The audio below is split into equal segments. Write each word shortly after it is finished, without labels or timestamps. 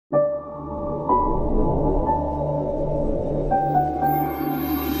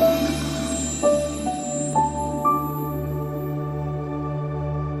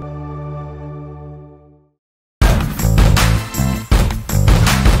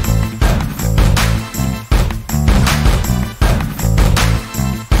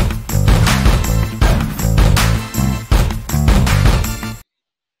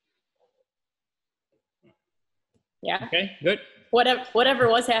Okay, good. Whatever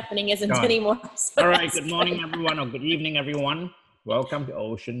was happening isn't Done. anymore. So All right, good morning, everyone, or good evening, everyone. Welcome to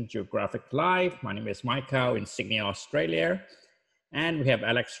Ocean Geographic Live. My name is Michael in Sydney, Australia, and we have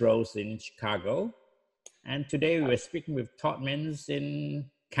Alex Rose in Chicago. And today we were speaking with Todd Mintz in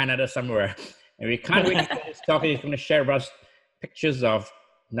Canada somewhere. And we can't wait to get this talk. He's going to share with us pictures of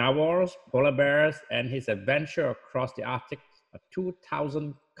narwhals, polar bears, and his adventure across the Arctic, a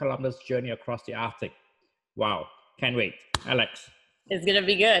 2,000 kilometers journey across the Arctic. Wow, can't wait. Alex. It's going to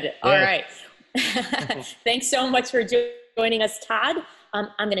be good. All right. Thanks so much for joining us, Todd.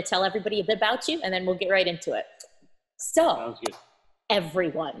 I'm going to tell everybody a bit about you, and then we'll get right into it. So,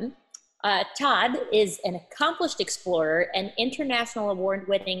 everyone, Todd is an accomplished explorer and international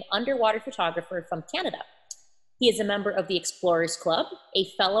award-winning underwater photographer from Canada. He is a member of the Explorers Club, a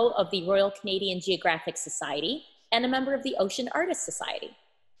fellow of the Royal Canadian Geographic Society, and a member of the Ocean Artists Society.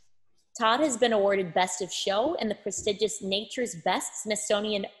 Todd has been awarded Best of Show in the prestigious Nature's Best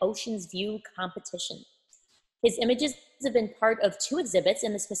Smithsonian Oceans View competition. His images have been part of 2 exhibits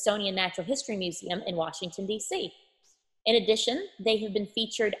in the Smithsonian Natural History Museum in Washington, D.C. In addition, they have been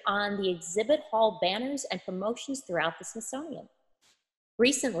featured on the exhibit hall banners and promotions throughout the Smithsonian.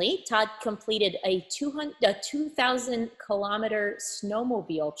 Recently, Todd completed a 2,000-kilometer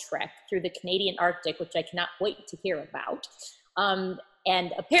snowmobile trek through the Canadian Arctic, which I cannot wait to hear about.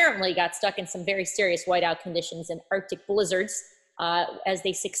 And apparently got stuck in some very serious whiteout conditions and Arctic blizzards as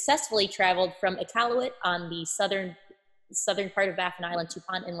they successfully traveled from Iqaluit on the southern part of Baffin Island to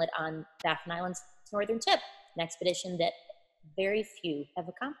Pond Inlet on Baffin Island's northern tip, an expedition that very few have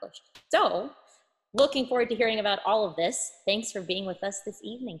accomplished. So, looking forward to hearing about all of this. Thanks for being with us this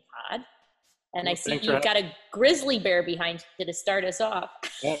evening, Todd. And I see you've got a grizzly bear behind you to start us off.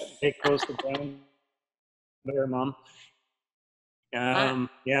 Yeah, stay close to brown bear, Mom.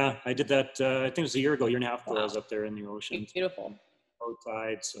 Yeah, I did that. I think it was a year and a half ago. I was up there in the ocean. Beautiful. Low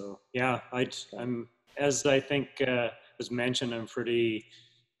tide. So yeah, I'm as I think was mentioned. I'm pretty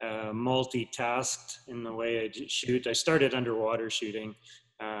multitasked in the way I shoot. I started underwater shooting.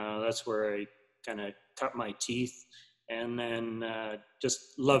 That's where I kind of cut my teeth, and then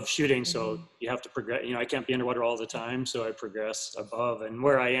just love shooting. So you have to progress. You know, I can't be underwater all the time, so I progress above. And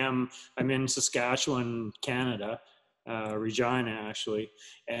where I am, I'm in Saskatchewan, Canada. Regina actually,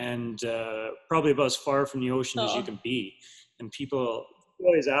 and probably about as far from the ocean as you can be. And people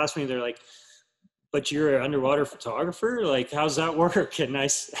always ask me, they're like, but you're an underwater photographer, like how's that work? And I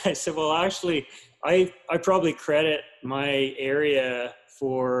said, well, actually I probably credit my area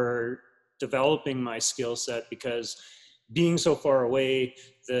for developing my skill set, because being so far away,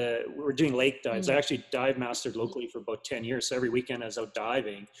 we're doing lake dives. I actually dive mastered locally for about 10 years. So every weekend I was out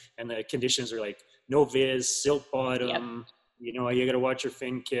diving, and the conditions are like no viz, silt bottom, you know, you got to watch your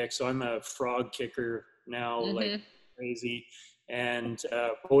fin kick. So I'm a frog kicker now, like crazy. And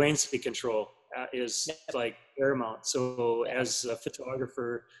buoyancy control is like paramount. So as a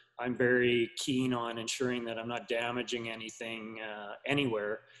photographer, I'm very keen on ensuring that I'm not damaging anything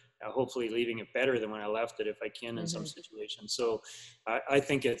anywhere. Hopefully leaving it better than when I left it if I can in some situations. So I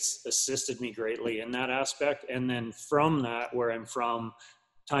think it's assisted me greatly in that aspect. And then from that, where I'm from,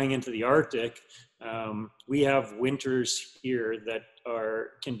 tying into the Arctic, we have winters here that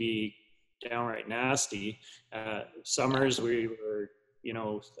can be downright nasty. Summers we were, you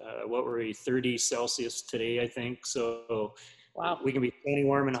know, what were we, 30 Celsius today, I think. So wow, we can be plenty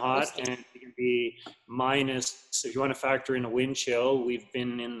warm and hot, and we can be minus, if you want to factor in a wind chill, we've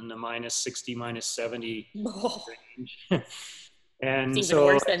been in the minus 60, minus 70 range. And it's even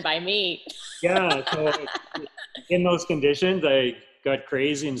worse than by me. Yeah, so in those conditions, I got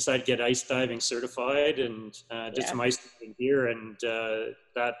crazy and decided to get ice diving certified, and did some ice diving here, and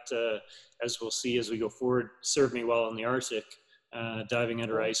that, as we'll see as we go forward, served me well in the Arctic, diving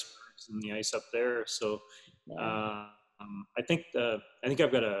under icebergs and the ice up there. So I think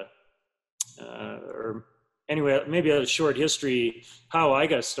I've got or anyway, maybe a short history. How I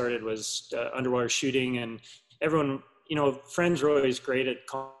got started was underwater shooting, and everyone, you know, friends are always great at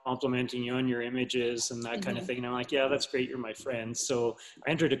complimenting you on your images and that kind of thing. And I'm like, yeah, that's great, you're my friend. So I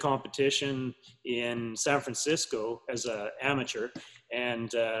entered a competition in San Francisco as an amateur,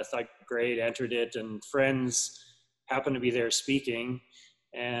 and thought, great, entered it, and friends happened to be there speaking.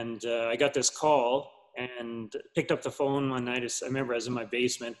 And I got this call and picked up the phone one night. I remember I was in my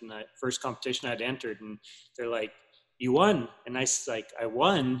basement in the first competition I'd entered, and they're like, you won. And I was like, I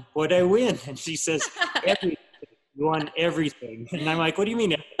won? What'd I win? And she says, everything. You won everything. And I'm like, what do you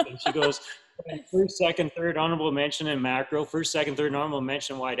mean everything? She goes, first, second, third honorable mention in macro, first, second, third honorable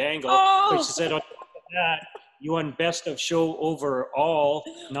mention wide angle. But she said, on top of that, you won best of show overall,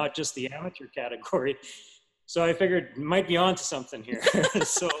 not just the amateur category. So I figured might be onto something here.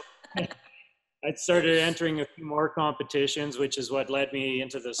 So I started entering a few more competitions, which is what led me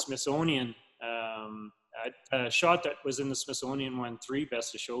into the Smithsonian. A shot that was in the Smithsonian won 3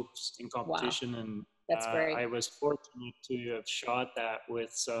 Best of Show in competition. Wow. And that's great. I was fortunate to have shot that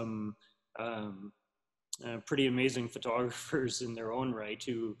with some pretty amazing photographers in their own right,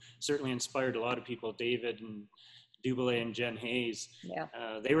 who certainly inspired a lot of people, David and Dubélé and Jen Hayes. Yeah.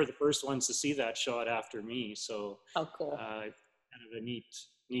 They were the first ones to see that shot after me. So oh, cool. Kind of a neat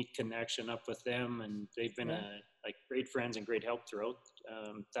connection up with them, and they've been like great friends and great help throughout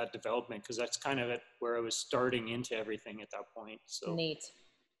that development, because that's kind of where I was starting into everything at that point. So neat.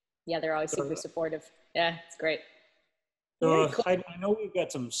 Yeah, they're always super supportive. Yeah, it's great. So cool. I know we've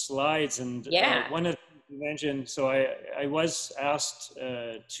got some slides, and one of the things you mentioned, so I was asked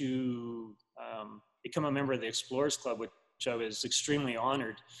to become a member of the Explorers Club, which I was extremely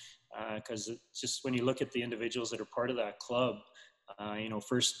honored, because just when you look at the individuals that are part of that club, you know,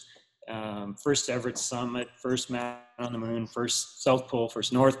 first Everett Summit, first Man on the Moon, first South Pole,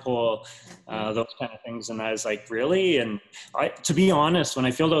 first North Pole, those kind of things. And I was like, really? And to be honest, when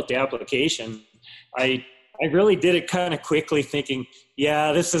I filled out the application, I really did it kind of quickly, thinking,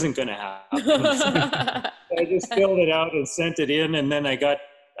 yeah, this isn't going to happen. I just filled it out and sent it in, and then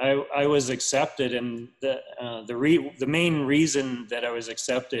I was accepted. And the main reason that I was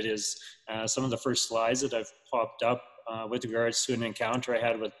accepted is some of the first slides that I've popped up with regards to an encounter I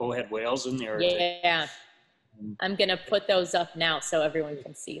had with bowhead whales in the Arctic. Yeah, I'm going to put those up now so everyone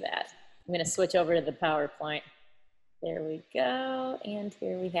can see that. I'm going to switch over to the PowerPoint. There we go, and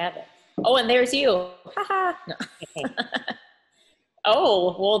here we have it. Oh, and there's you. Ha-ha. No.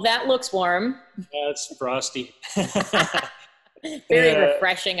 Oh, well, that looks warm. It's frosty. Very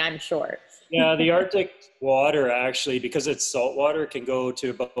refreshing, I'm sure. Yeah, the Arctic water, actually, because it's salt water, can go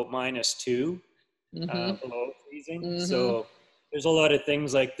to about -2 below freezing. So there's a lot of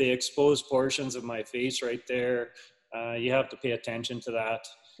things like the exposed portions of my face right there. You have to pay attention to that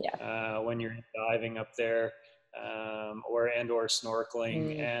when you're diving up there. Or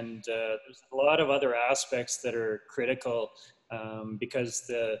snorkeling, and there's a lot of other aspects that are critical,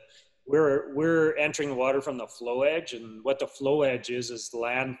 because we're entering the water from the flow edge, and what the flow edge is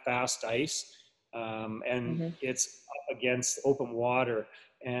land fast ice, and it's up against open water,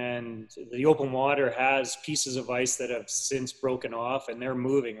 and the open water has pieces of ice that have since broken off, and they're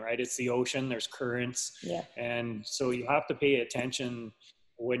moving, right? It's the ocean, there's currents, and so you have to pay attention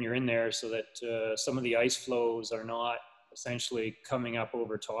when you're in there, so that some of the ice flows are not essentially coming up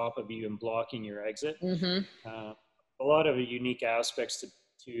over top of you and blocking your exit. A lot of unique aspects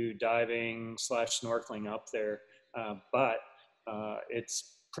to diving / snorkeling up there, but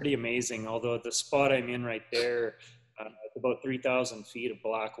it's pretty amazing. Although the spot I'm in right there, it's about 3,000 feet of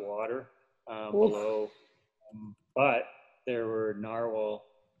black water below, but there were narwhal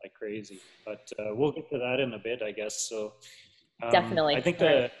like crazy. But we'll get to that in a bit, I guess. So. Definitely. I think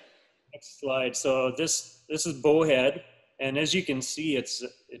the next slide. So this is bowhead, and as you can see, it's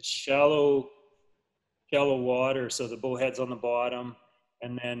shallow water. So the bowhead's on the bottom,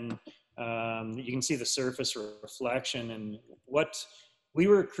 and then you can see the surface reflection. And what we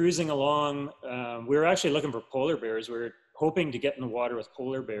were cruising along, we were actually looking for polar bears. We were hoping to get in the water with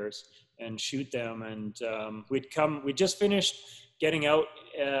polar bears and shoot them. And we just finished getting out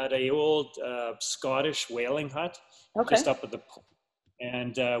at a old Scottish whaling hut. Just up at the,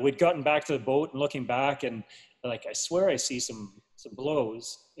 and we'd gotten back to the boat and looking back, and like, I swear I see some blows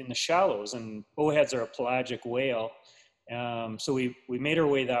in the shallows, and bowheads are a pelagic whale. So we made our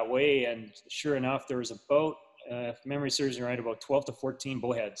way that way, and sure enough, there was about, if memory serves me right, about 12 to 14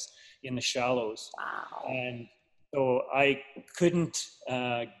 bowheads in the shallows. Wow. And so I couldn't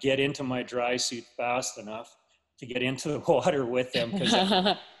get into my dry suit fast enough to get into the water with them,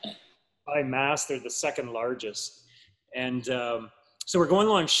 because by mass, they're the second largest. And so we're going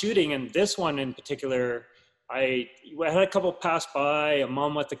along shooting, and this one in particular, I had a couple pass by, a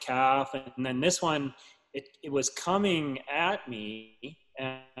mom with the calf, and then this one, it was coming at me,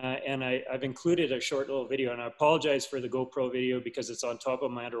 and I've included a short little video, and I apologize for the GoPro video because it's on top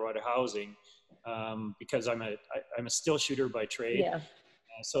of my underwater housing, because I'm a still shooter by trade. Yeah.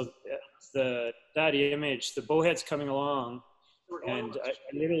 So that image, the bowhead's coming along, and I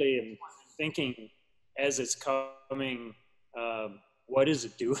literally am thinking as it's coming, what is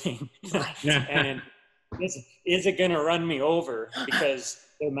it doing? And is it going to run me over, because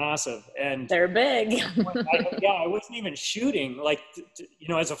they're massive and they're big. I wasn't even shooting, like, you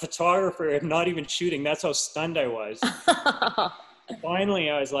know, as a photographer, I'm not even shooting. That's how stunned I was. Finally,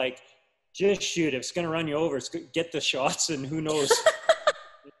 I was like, just shoot. If it's going to run you over, get the shots, and who knows.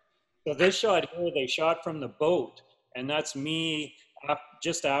 So this shot here, they shot from the boat, and that's me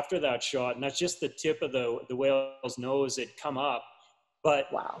just after that shot, and that's just the tip of the whale's nose. It come up,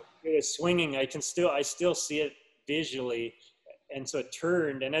 but Wow. it was swinging. I still see it visually, and so it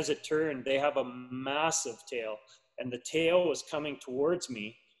turned, and as it turned, they have a massive tail, and the tail was coming towards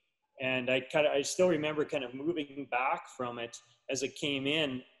me, and I still remember kind of moving back from it as it came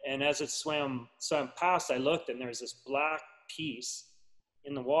in, and as it swam past, I looked, and there's this black piece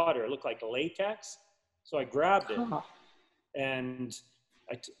in the water. It looked like latex, so I grabbed it. Huh. And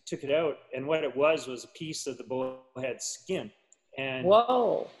I took it out, and what it was a piece of the bowhead skin. And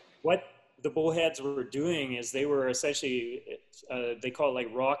Whoa. what the bowheads were doing is they were essentially, they call it like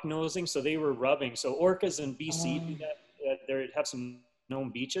rock nosing. So they were rubbing. So orcas in BC do that. They have some known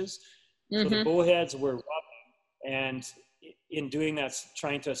beaches. So the bowheads were rubbing, and in doing that,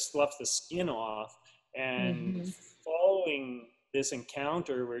 trying to slough the skin off. And following this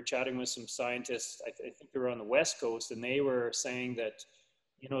encounter, we're chatting with some scientists, I think they were on the West Coast, and they were saying that,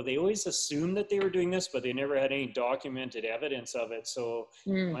 you know, they always assumed that they were doing this, but they never had any documented evidence of it. So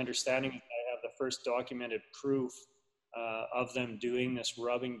my understanding is I have the first documented proof of them doing this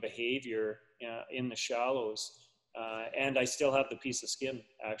rubbing behavior in the shallows. And I still have the piece of skin,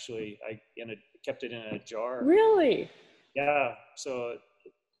 actually. I kept it in a jar. Really? Yeah, so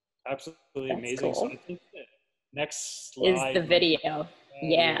absolutely That's amazing. cool. So I think the next slide Is the video.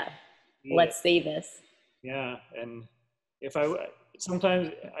 Yeah. Let's see this. Yeah, and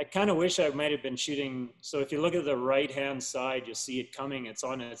sometimes I kind of wish I might have been shooting. So if you look at the right hand side, you'll see it coming. It's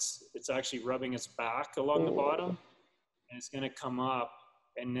actually rubbing its back along the bottom, and it's going to come up,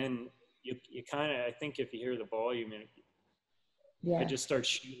 and then you kind of, I think if you hear the volume, I just start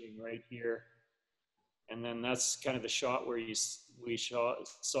shooting right here, and then that's kind of the shot where we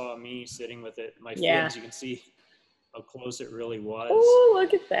saw me sitting with it. My fins, you can see how close it really was. Oh,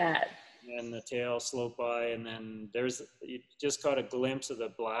 look at that. And the tail sloped by, and then you just got a glimpse of the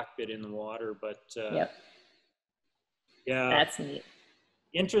black bit in the water, but yeah, that's neat.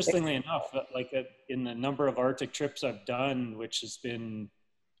 Interestingly enough, like in the number of Arctic trips I've done, which has been,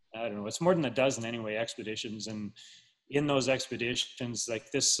 I don't know, it's more than a dozen anyway, expeditions, and in those expeditions,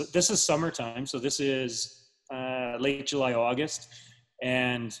 like this is summertime, so this is late July, August,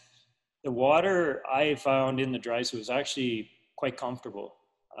 and the water I found in the dry sea was actually quite comfortable.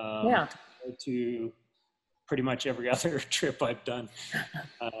 Compared to pretty much every other trip I've done.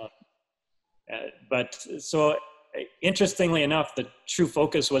 But so interestingly enough, the true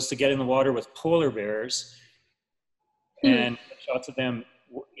focus was to get in the water with polar bears and shots of them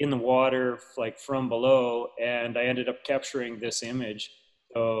in the water, like from below. And I ended up capturing this image.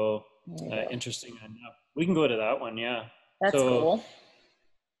 So interesting enough. We can go to that one. Yeah. That's cool.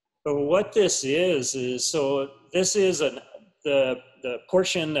 So what this is this is the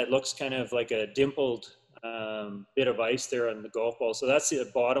portion that looks kind of like a dimpled bit of ice there on the golf ball. So that's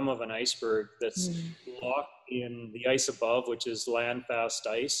the bottom of an iceberg that's locked in the ice above, which is land-fast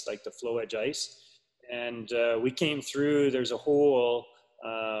ice, like the flow edge ice. And we came through, there's a hole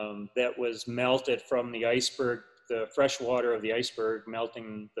that was melted from the iceberg, the fresh water of the iceberg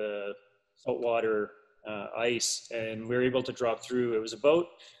melting the saltwater ice. And we were able to drop through. It was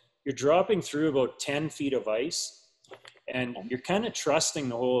you're dropping through about 10 feet of ice, and you're kind of trusting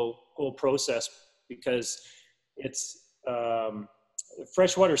the whole process, because it's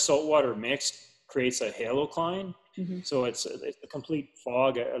freshwater saltwater mixed creates a halocline. So it's a complete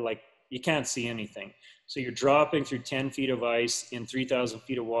fog, like you can't see anything. So you're dropping through 10 feet of ice in 3,000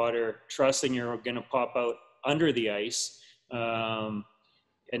 feet of water, trusting you're going to pop out under the ice and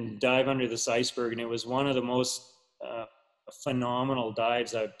dive under this iceberg. And it was one of the most phenomenal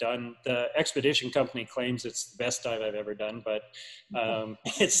dives I've done. The expedition company claims it's the best dive I've ever done, but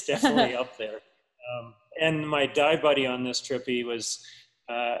it's definitely up there. And my dive buddy on this trip,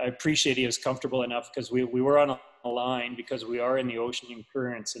 I appreciate he was comfortable enough, because we were on a line, because we are in the ocean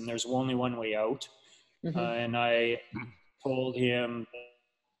currents and there's only one way out. And I told him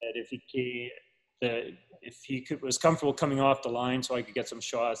that if he was comfortable coming off the line so I could get some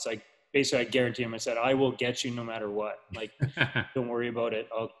shots, I guarantee him, I said, I will get you no matter what. Like, don't worry about it.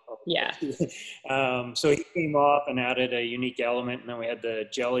 So he came off and added a unique element, and then we had the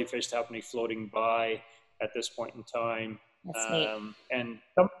jellyfish that happened to be floating by at this point in time. And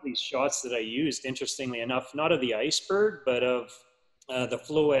some of these shots that I used, interestingly enough, not of the iceberg, but of the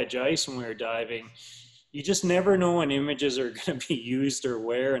flow edge ice when we were diving, you just never know when images are going to be used or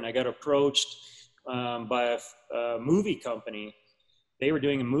where. And I got approached by a movie company. They were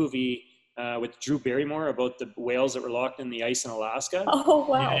doing a movie with Drew Barrymore about the whales that were locked in the ice in Alaska. Oh,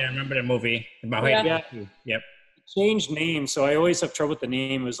 wow. Yeah, I remember the movie. Yep. changed name, so I always have trouble with the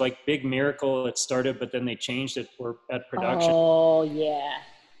name. It was like Big Miracle. It started, but then they changed it for at production. Oh yeah.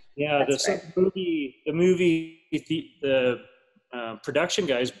 Yeah, That's right. the production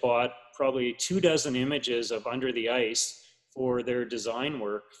guys bought probably 24 images of Under the Ice for their design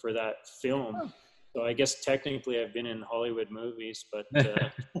work for that film. Oh. So I guess technically I've been in Hollywood movies, but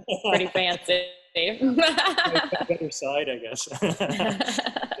Pretty fancy. better side, I guess.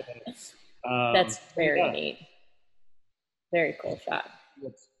 That's very neat. Very cool shot.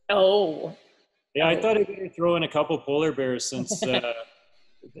 Oh. Yeah, I thought I'd better throw in a couple polar bears since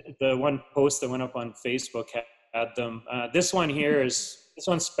the one post that went up on Facebook had them. This one's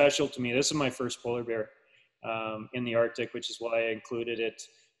special to me. This is my first polar bear in the Arctic, which is why I included it.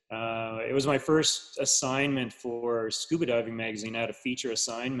 It was my first assignment for Scuba Diving Magazine. I had a feature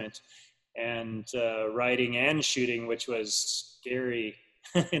assignment and writing and shooting, which was scary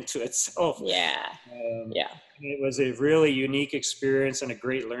into itself. Yeah. It was a really unique experience and a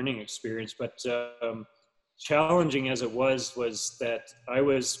great learning experience, but challenging as it was that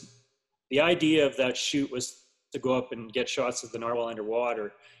the idea of that shoot was to go up and get shots of the narwhal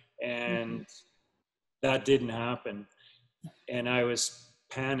underwater, and that didn't happen. And I was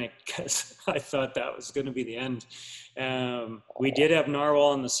panicked because I thought that was going to be the end. We did have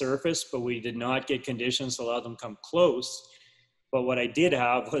narwhal on the surface, but we did not get conditions to allow them to come close. But what I did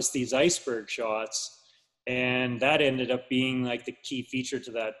have was these iceberg shots, and that ended up being like the key feature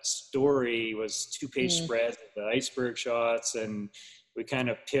to that story was 2-page spreads of the iceberg shots, and we kind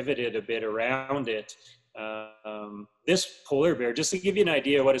of pivoted a bit around it. This polar bear, just to give you an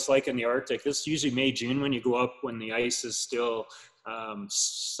idea of what it's like in the Arctic, this is usually May, June when you go up when the ice is still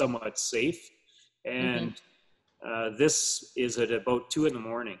somewhat safe. And this is at about 2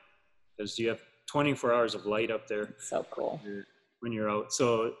 a.m. because you have 24 hours of light up there. So cool. When you're out.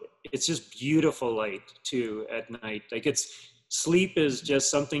 So it's just beautiful light too at night. Like sleep is just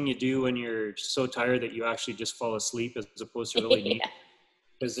something you do when you're so tired that you actually just fall asleep as opposed to really neat.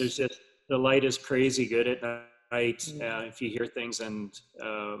 Because the light is crazy good at night if you hear things, and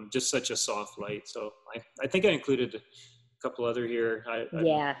just such a soft light. So I think I included a couple other here.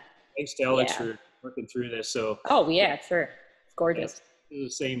 Thanks to Alex for working through this. So sure. It's gorgeous. The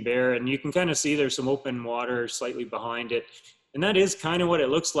same bear, and you can kind of see there's some open water slightly behind it. And that is kind of what it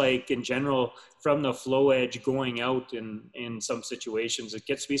looks like in general from the flow edge going out in some situations. It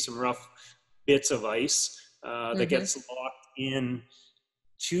gets to be some rough bits of ice that gets locked in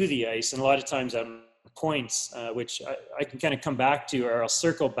to the ice. And a lot of times on points, which I can kind of come back to, or I'll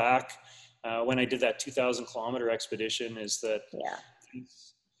circle back when I did that 2,000 kilometer expedition, is that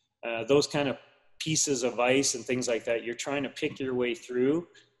those kind of pieces of ice and things like that, you're trying to pick your way through,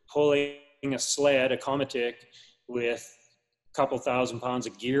 pulling a sled, a Comatic, with couple 1,000 pounds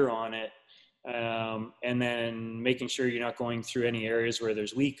of gear on it, and then making sure you're not going through any areas where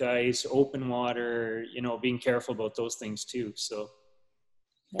there's weak ice, open water, being careful about those things too. So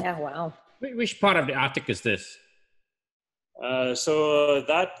wow. Which part of the Arctic is this? So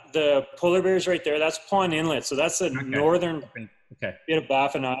the polar bears right there, that's Pawn Inlet. So that's the northern bit of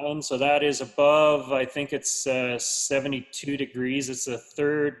Baffin Island. So that is above, I think it's 72 degrees. It's the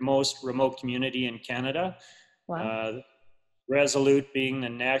third most remote community in Canada. Wow. Resolute being the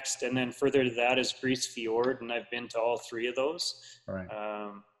next, and then further to that is Grise Fjord, and I've been to all three of those. All right.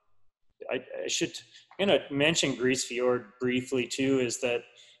 I'm gonna mention Grise Fjord briefly too. So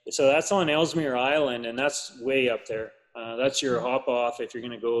that's on Ellesmere Island, and that's way up there. That's your hop off if you're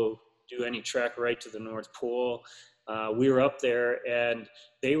gonna go do any trek right to the North Pole. We were up there, and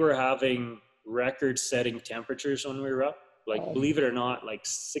they were having record-setting temperatures when we were up. Believe it or not,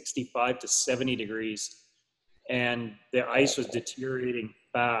 65 to 70 degrees. And the ice was deteriorating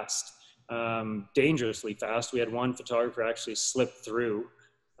fast, dangerously fast. We had one photographer actually slip through.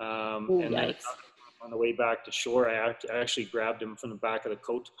 And then on the way back to shore, I actually grabbed him from the back of the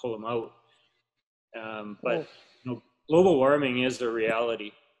coat to pull him out. But global warming is a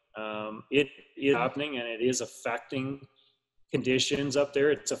reality. It is happening, and it is affecting conditions up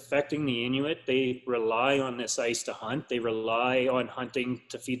there. It's affecting the Inuit. They rely on this ice to hunt. They rely on hunting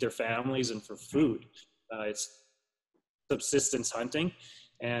to feed their families and for food. It's subsistence hunting,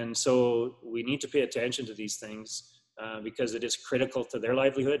 and so we need to pay attention to these things because it is critical to their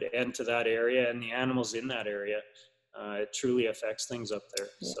livelihood and to that area and the animals in that area. It truly affects things up there.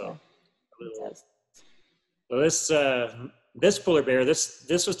 So this polar bear,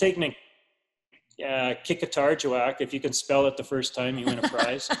 this was taken in Kikatarjuak. If you can spell it the first time, you win a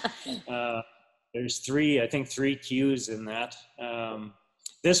prize. There's three Q's in that.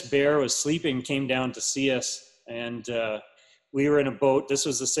 This bear was sleeping, came down to see us, and we were in a boat. This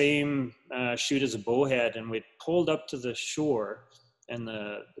was the same shoot as a bowhead, and we pulled up to the shore, and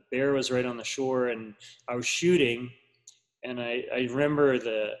the bear was right on the shore, and I was shooting, and I remember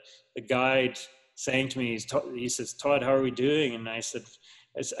the guide saying to me, he says, "Todd, how are we doing?" And I said,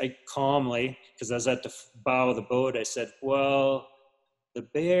 I calmly, because I was at the bow of the boat, I said, "Well, the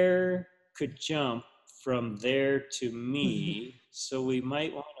bear could jump from there to me, so we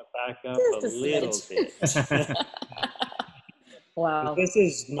might want to back up a little bit." Wow. This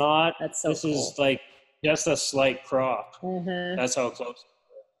is not, That's so this cool. is like just a slight crop. Mm-hmm. That's how close.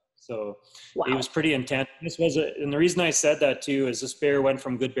 So Wow. it was pretty intense. This was and the reason I said that too is this bear went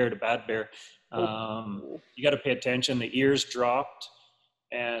from good bear to bad bear. You got to pay attention. The ears dropped,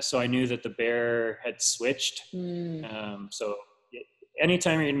 so I knew that the bear had switched. So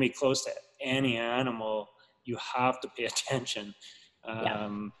anytime you're going to be close to any animal, you have to pay attention,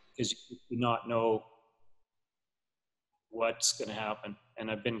 because you do not know what's going to happen. And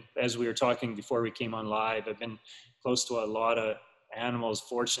I've been, as we were talking before we came on live, I've been close to a lot of animals,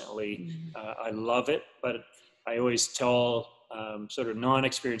 fortunately. I love it, but I always tell sort of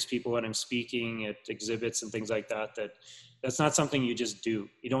non-experienced people when I'm speaking at exhibits and things like that, that's not something you just do.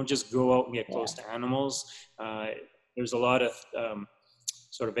 You don't just go out and get close to animals. There's a lot of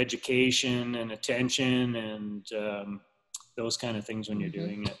sort of education and attention and those kind of things when you're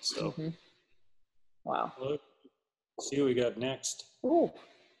doing it. So, Wow. Let's see what we got next. Ooh,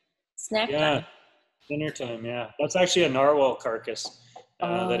 snack time. Dinner time. Yeah, that's actually a narwhal carcass.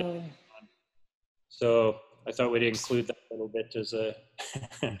 So I thought we'd include that a little bit as a,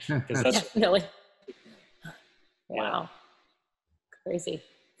 because that's definitely. Wow, crazy.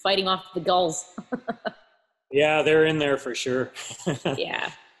 Fighting off the gulls. Yeah, they're in there for sure. Yeah.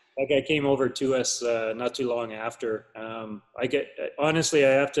 That guy came over to us not too long after. Honestly,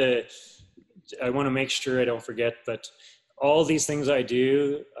 I want to make sure I don't forget, but all these things I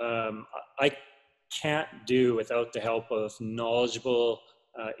do, I can't do without the help of knowledgeable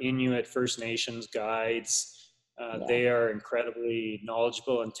Inuit First Nations guides. They are incredibly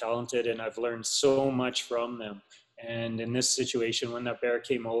knowledgeable and talented, and I've learned so much from them. And in this situation, when that bear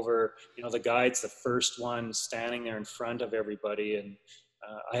came over, the guide's the first one standing there in front of everybody, and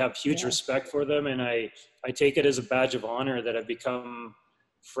I have huge respect for them, and I take it as a badge of honor that I've become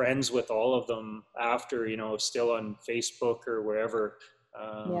friends with all of them after, still on Facebook or wherever.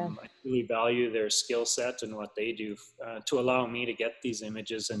 I really value their skill set and what they do to allow me to get these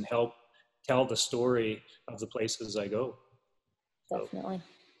images and help tell the story of the places I go. Definitely.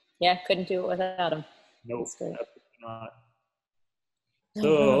 Yeah, couldn't do it without them. No, absolutely not.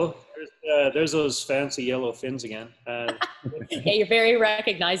 So there's those fancy yellow fins again. Yeah, you're very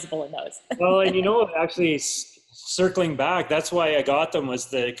recognizable in those. Well, and actually circling back, that's why I got them, was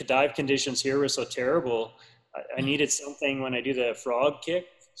the dive conditions here were so terrible. I needed something when I do the frog kick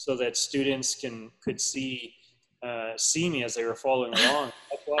so that students could see me as they were following along.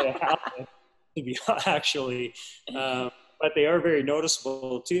 That's why I have them, to be actually, but they are very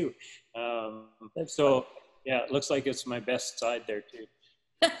noticeable too. So yeah, it looks like it's my best side there too.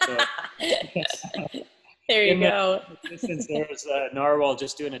 So, there you go. Since there's a narwhal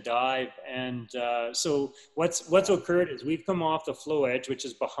just doing a dive, and so what's occurred is we've come off the flow edge, which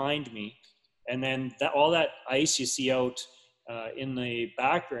is behind me, and then all that ice you see out in the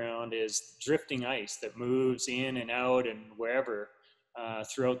background is drifting ice that moves in and out and wherever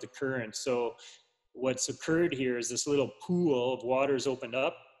throughout the current. So what's occurred here is this little pool of water's opened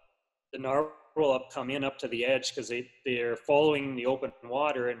up. The narwhal come in up to the edge because they're following the open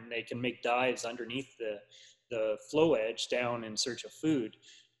water, and they can make dives underneath the flow edge down in search of food.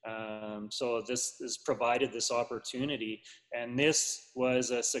 So this has provided this opportunity, and this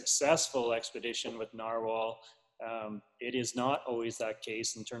was a successful expedition with narwhal. It is not always that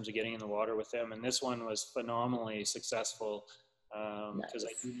case in terms of getting in the water with them, and this one was phenomenally successful because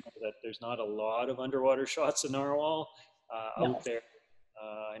I do know that there's not a lot of underwater shots of narwhal out there.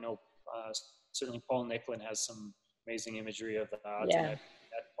 I know certainly Paul Nicklin has some amazing imagery of that. Yeah. And I've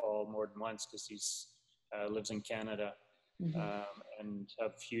met Paul more than once because he's lives in Canada, and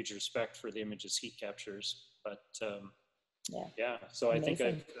have huge respect for the images he captures. But so amazing. I think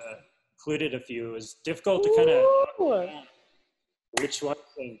I've included a few. It was difficult to kind of which ones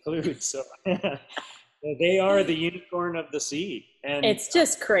to include. So they are the unicorn of the sea, and it's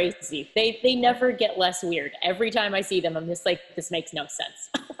just crazy. They never get less weird. Every time I see them, I'm just like, this makes no sense.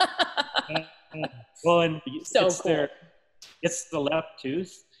 Well, and so cool. It's the left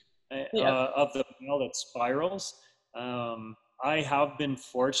tooth of the male that spirals. I have been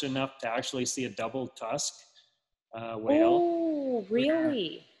fortunate enough to actually see a double tusk whale. Oh,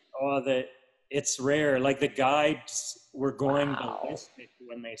 really? it's rare. Like the guides were going Wow. ballistic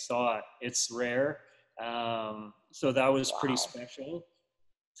when they saw it. It's rare. So that was pretty Wow. special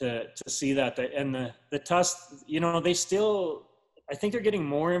to see that. And the tusk, you know, they still, I think they're getting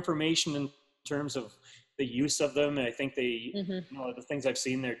more information in terms of the use of them. And I think they, you know, the things I've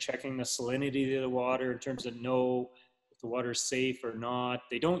seen, they're checking the salinity of the water in terms of know if the water is safe or not.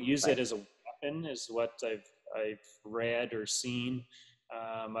 They don't use it as a weapon, is what I've read or seen.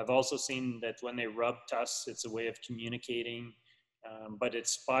 I've also seen that when they rub tusks, it's a way of communicating, but it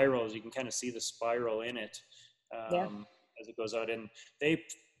spirals. You can kind of see the spiral in it as it goes out. And they,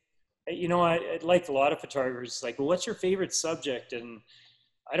 you know, I like a lot of photographers, like, well, what's your favorite subject? And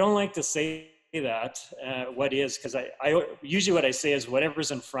I don't like to say that, what is, because I usually what I say is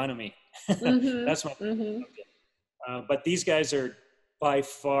whatever's in front of me. That's my subject. But these guys are by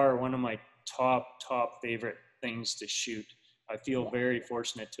far one of my top favorite things to shoot. I feel very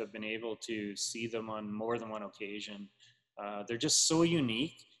fortunate to have been able to see them on more than one occasion. They're just so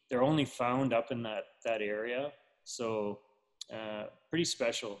unique. They're only found up in that area. So pretty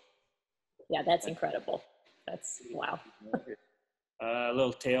special. Yeah, that's incredible. That's wow. A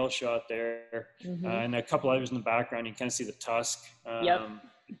little tail shot there, and a couple others in the background. You kind of see the tusk.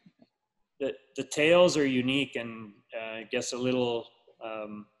 The tails are unique, and I guess a little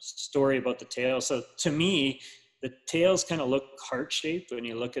story about the tail. So to me, the tails kind of look heart-shaped when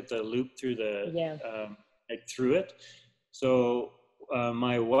you look at the loop through the through it. So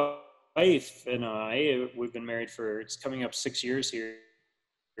my wife and I, we've been married for, it's coming up 6 years here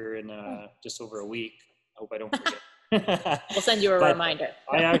in just over a week. I hope I don't forget. We'll send you a reminder.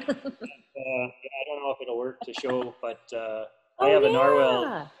 I actually, I don't know if it'll work to show, but I have a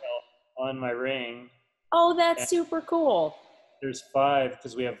narwhal on my ring. Oh, that's super cool. There's 5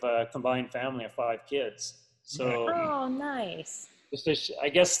 because we have a combined family of 5 kids. So oh, nice. I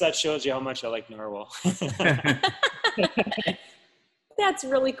guess that shows you how much I like narwhal. That's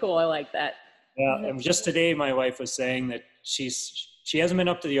really cool. I like that. Yeah, and just today my wife was saying that she hasn't been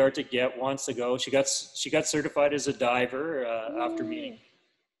up to the Arctic yet, wants to go. She got certified as a diver after meeting.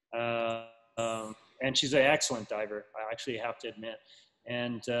 And she's an excellent diver, I actually have to admit.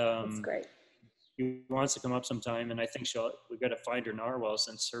 And that's great. She wants to come up sometime, and I think we've got to find her narwhal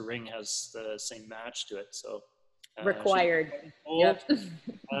since her ring has the same match to it. So required. In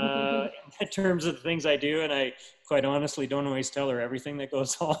terms of the things I do, and I quite honestly don't always tell her everything that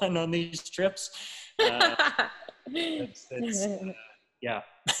goes on these trips. Yeah.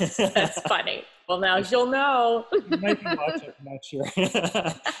 That's funny. Well, now she'll know. You might be watching, I'm not sure.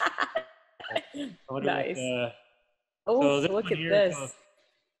 Nice. So look at this.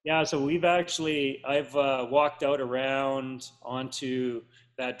 So I've walked out around onto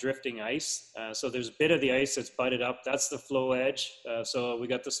that drifting ice. So there's a bit of the ice that's butted up. That's the flow edge. So we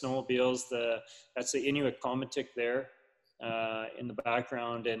got the snowmobiles, that's the Inuit Comitic there in the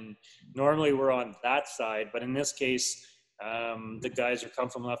background. And normally we're on that side, but in this case, the guys are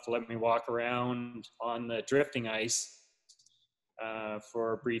comfortable enough to let me walk around on the drifting ice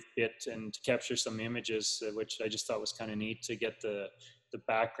for a brief bit and to capture some images, which I just thought was kind of neat to get the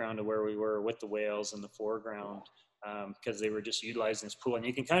background of where we were with the whales in the foreground, because they were just utilizing this pool. And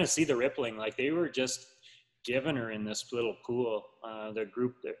you can kind of see the rippling, like they were just giving her in this little pool. The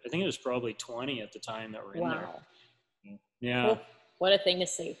group, I think it was probably 20 at the time that were in there. Yeah. Cool. What a thing to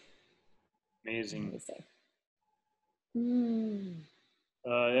see. Amazing.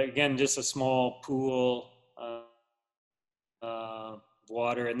 Again, just a small pool,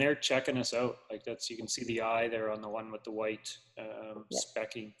 water, and they're checking us out. Like you can see the eye there on the one with the white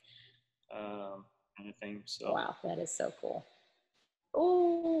specking kind of thing. So wow, that is so cool.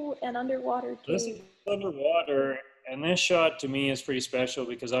 Oh, and underwater too. This is underwater, and this shot to me is pretty special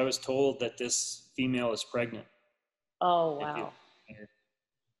because I was told that this female is pregnant. Oh wow.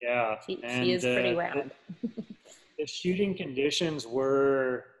 Yeah, she is pretty round. The shooting conditions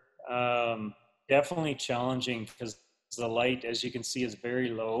were definitely challenging because the light, as you can see, is very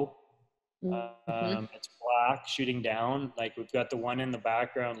low. It's black shooting down. Like we've got the one in the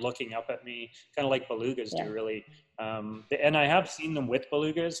background looking up at me, kind of like belugas do, really. And I have seen them with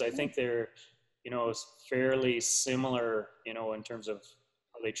belugas. I think they're, fairly similar, in terms of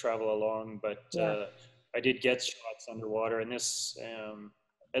how they travel along. But I did get shots underwater, and this,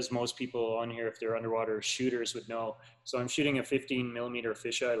 as most people on here, if they're underwater shooters, would know. So I'm shooting a 15 millimeter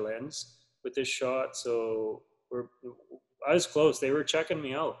fisheye lens with this shot. So I was close. They were checking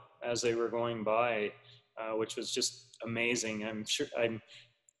me out as they were going by, which was just amazing. I'm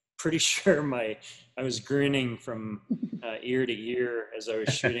pretty sure I was grinning from ear to ear as I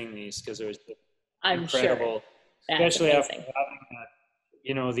was shooting these, because it was incredible. Sure. Especially after having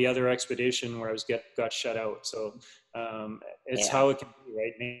you know, the other expedition where I got shut out. So it's how it can be,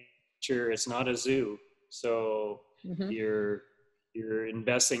 right? Nature, it's not a zoo. So you're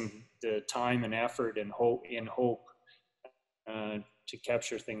investing the time and effort and hope to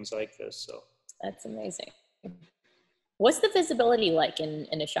capture things like this. So that's amazing. What's the visibility like in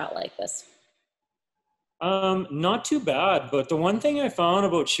a shot like this? Not too bad, but the one thing I found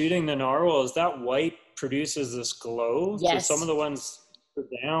about shooting the narwhal is that white produces this glow. Yes. So some of the ones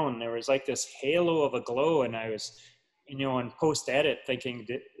down, there was like this halo of a glow, and I was, you know, on post edit thinking,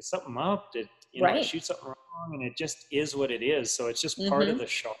 is something up? Did you know I shoot something wrong? And it just is what it is. So it's just part of the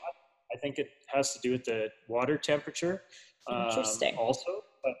shot. I think it has to do with the water temperature. Interesting. Also,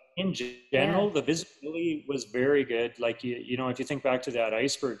 but in general, the visibility was very good. Like you know, if you think back to that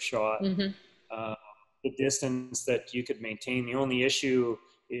iceberg shot. The distance that you could maintain. The only issue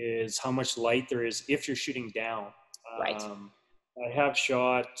is how much light there is if you're shooting down. Right. I have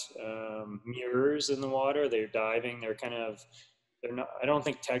shot mirrors in the water. They're diving. They're not, I don't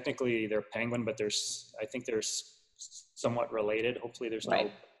think technically they're penguin, but I think they're somewhat related. Hopefully there's no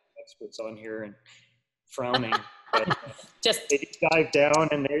experts on here and frowning. But just they dive down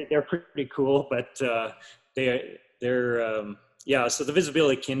and they're pretty cool, but they're so the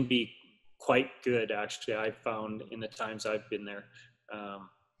visibility can be quite good, actually. I found in the times I've been there,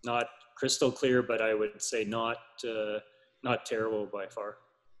 not crystal clear, but I would say not terrible by far.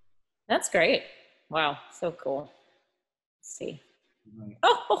 That's great. Wow, so cool. Let's see.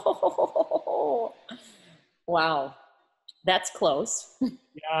 Oh, wow, that's close.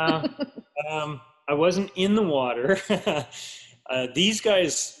 Yeah, I wasn't in the water. These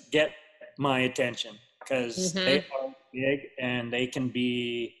guys get my attention because they are big and they can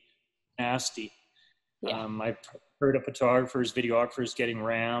be nasty. I've heard of photographers, videographers getting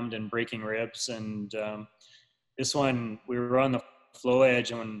rammed and breaking ribs, and this one, we were on the flow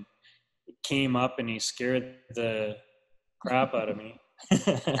edge, and when it came up and he scared the crap out of me.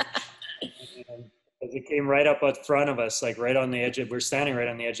 Because it came right up in front of us, like right on the edge we're standing right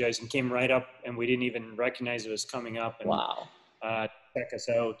on the edge of the ice, and came right up, and we didn't even recognize it was coming up and check us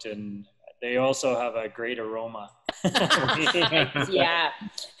out. And they also have a great aroma.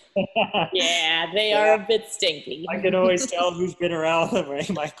 Yeah, they are a bit stinky. I can always tell who's been around them, right,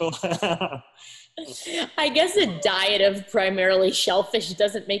 Michael? I guess a diet of primarily shellfish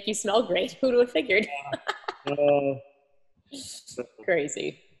doesn't make you smell great. Who would have figured?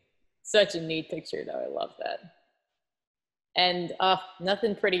 Crazy. Such a neat picture, though. I love that. And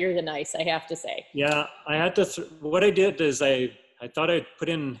nothing prettier than ice, I have to say. Yeah, I had to. What I did is I thought I'd put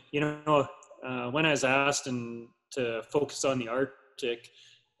in, you know, when I was asked to focus on the Arctic,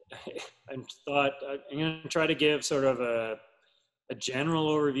 I thought I'm going to try to give sort of a general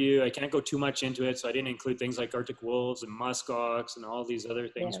overview. I can't go too much into it, so I didn't include things like Arctic wolves and muskox and all these other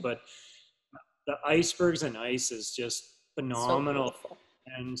things. But the icebergs and ice is just phenomenal. So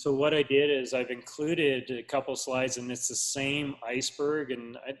and so what I did is I've included a couple slides, and it's the same iceberg.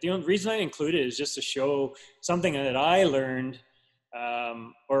 And the only reason I included it is just to show something that I learned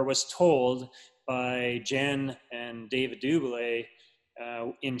or was told by Jen and David Duboulay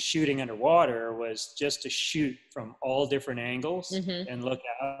in shooting underwater, was just to shoot from all different angles and look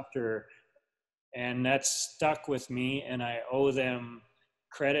after. And that's stuck with me, and I owe them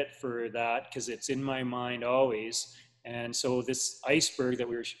credit for that because it's in my mind always. And so this iceberg that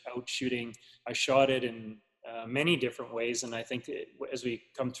we were out shooting, I shot it in many different ways. And I think as we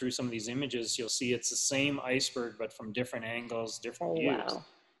come through some of these images, you'll see it's the same iceberg, but from different angles, different views. Wow.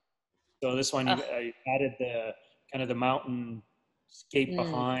 So this one, I added the kind of the mountain scape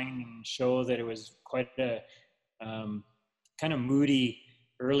behind and show that it was quite a kind of moody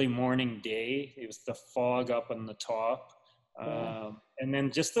early morning day. It was the fog up on the top. And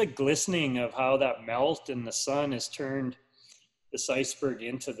then just the glistening of how that melt in the sun has turned this iceberg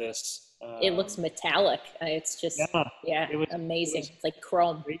into this. It looks metallic. It's just, it was amazing. It's like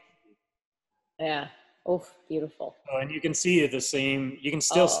chrome. Great. Yeah. Oh, beautiful. Oh, and you can see the same, you can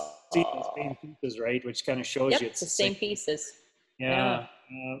still see the same pieces, right? Which kind of shows you it's the same pieces. Yeah.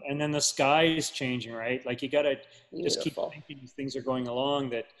 And then the sky is changing, right? Like you got to just keep thinking as things are going along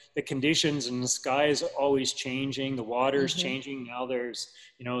that the conditions in the sky is always changing. The water is changing. Now there's,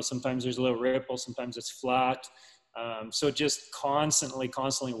 you know, sometimes there's a little ripple, sometimes it's flat. So just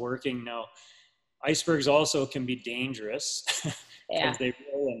constantly working. Now, icebergs also can be dangerous because they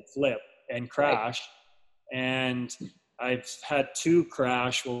roll and flip and crash. And I've had 2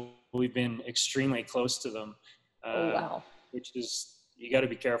 crash while we've been extremely close to them. Which is, you got to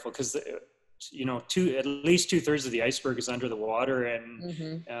be careful because, you know, at least 2/3 of the iceberg is under the water.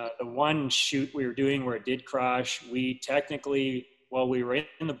 And the one shoot we were doing where it did crash, we technically while we were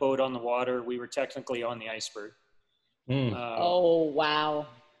in the boat on the water, we were technically on the iceberg. Oh, wow.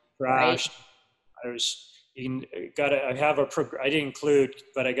 Crashed. Right. I didn't include,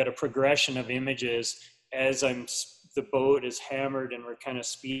 but I got a progression of images as the boat is hammered and we're kind of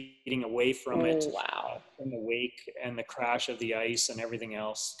speeding away from it. Wow. From the wake and the crash of the ice and everything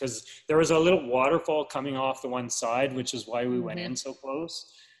else. Because there was a little waterfall coming off the one side, which is why we went in so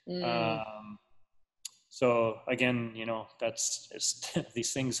close. So again, you know,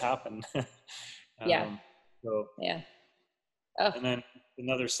 these things happen. Yeah. So, yeah. Oh. And then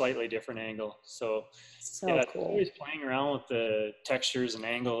another slightly different angle. So yeah, cool. Always playing around with the textures and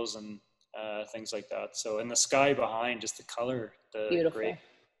angles and things like that. So in the sky behind, just the color, the beautiful. gray.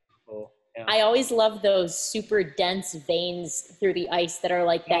 Cool. Yeah. I always love those super dense veins through the ice that are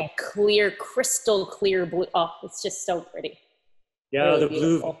like that clear, crystal clear blue. Oh, it's just so pretty. Yeah, really the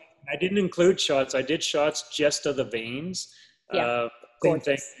beautiful. Blue. I didn't include shots. I did shots just of the veins. Yeah, same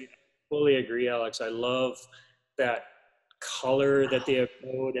thing. I fully agree, Alex. I love that color that they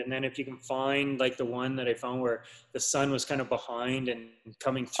upload. And then if you can find like the one that I found where the sun was kind of behind and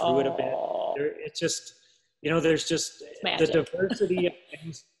coming through it a bit. It's just, you know, there's just the diversity of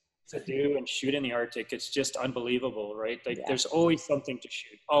things to do and shoot in the Arctic. It's just unbelievable, right? Like there's always something to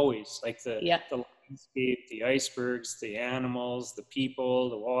shoot, always. Like the landscape, the icebergs, the animals, the people,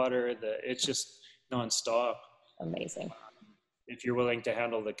 the water, it's just nonstop. Amazing. If you're willing to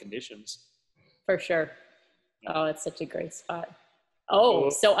handle the conditions. For sure. Oh, it's such a great spot.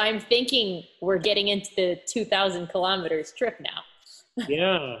 Oh, so I'm thinking we're getting into the 2,000 kilometers trip now.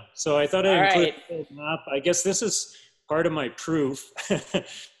 Yeah. So I thought I'd include a map. I guess this is part of my proof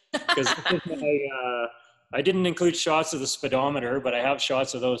because I didn't include shots of the speedometer, but I have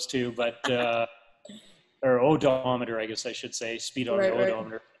shots of those too. But or odometer, I guess I should say, speedometer,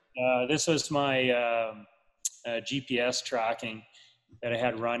 odometer. This was my GPS tracking that I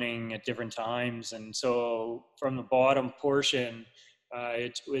had running at different times. And so from the bottom portion,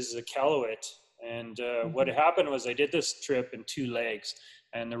 it was a Iqaluit. And what happened was I did this trip in 2 legs.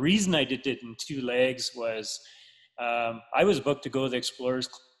 And the reason I did it in 2 legs was I was booked to go to the Explorers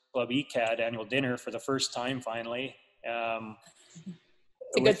Club ECAD annual dinner for the first time finally.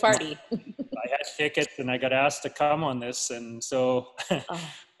 It's a good party. I had tickets and I got asked to come on this. And so,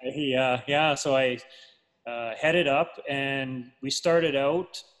 so I headed up and we started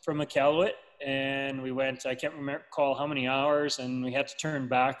out from Iqaluit and we went, I can't recall how many hours, and we had to turn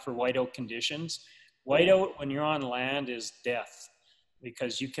back for whiteout conditions. Whiteout when you're on land is death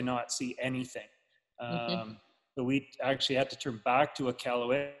because you cannot see anything. So we actually had to turn back to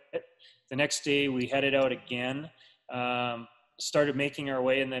Iqaluit. The next day we headed out again, started making our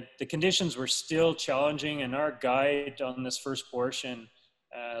way, and the conditions were still challenging. And our guide on this first portion,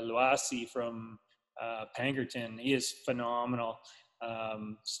 Luasi from Pangerton, he is phenomenal,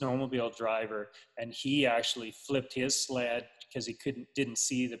 snowmobile driver, and he actually flipped his sled because he didn't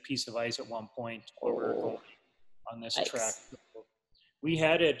see the piece of ice at one point where we were going on this track. So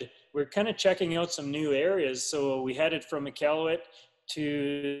we're kind of checking out some new areas. So we headed from Iqaluit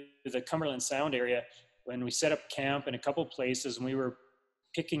to the Cumberland Sound area when we set up camp in a couple places, and we were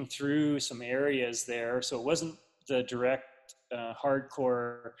picking through some areas there. So it wasn't the direct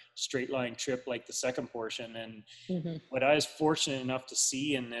hardcore straight line trip like the second portion. And what I was fortunate enough to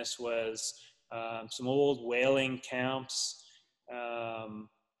see in this was some old whaling camps,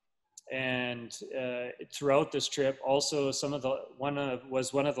 and throughout this trip also one of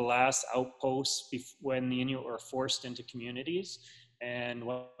the last outposts when the Inuit were forced into communities, and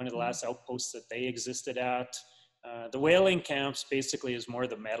one of the last outposts that they existed at. The whaling camps basically is more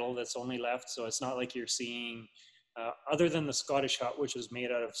the metal that's only left, so it's not like you're seeing other than the Scottish hut, which was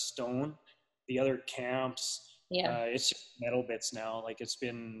made out of stone, the other camps, it's just metal bits now. Like it's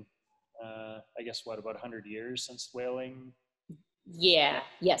been, I guess, about 100 years since whaling? Yeah,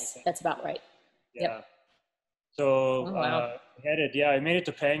 yes, that's about right. Yeah. So I made it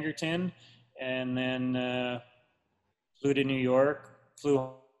to Pangerton, and then flew to New York, flew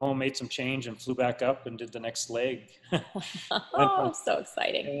home, made some change, and flew back up and did the next leg. Oh, so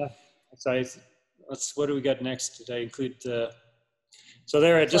exciting. Yeah. So what do we got next? Did I include so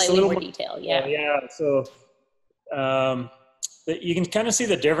there just a little more detail? So you can kind of see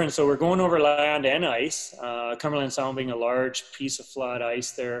the difference. So we're going over land and ice, Cumberland Sound being a large piece of flat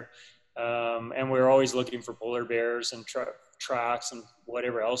ice there, and we're always looking for polar bears and tracks and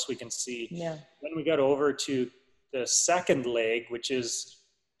whatever else we can see. When we got over to the second leg, which is,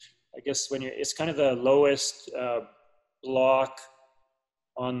 I guess, it's kind of the lowest block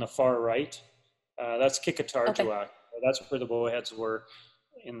on the far right. That's Kikatarjuak. That's where the bowheads were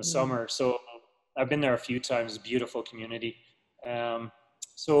in the summer. So I've been there a few times. Beautiful community.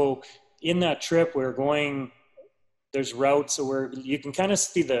 So in that trip, we're going, there's routes, so you can kind of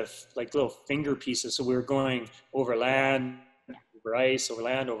see the like little finger pieces. So we were going over land, over ice, over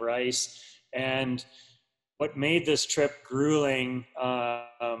land, over ice. And what made this trip grueling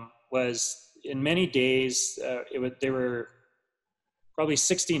was in many days, they were probably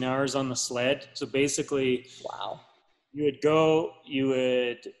 16 hours on the sled. So basically, wow, you would go, you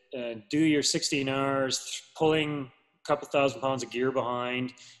would do your 16 hours, pulling a couple thousand pounds of gear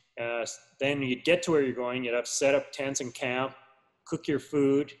behind. Then you'd get to where you're going. You'd have to set up tents and camp, cook your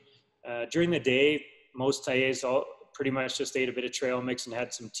food. During the day, most days, pretty much just ate a bit of trail mix and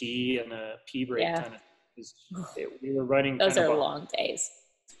had some tea and a pee break kind of. We were running. Those are long days.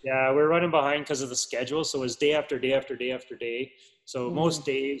 Yeah, we were running behind because of the schedule. So it was day after day after day after day. So most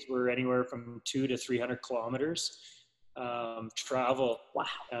days were anywhere from 200 to 300 kilometers travel.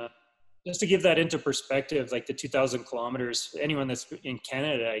 Wow. Just to give that into perspective, like the 2,000 kilometers, anyone that's in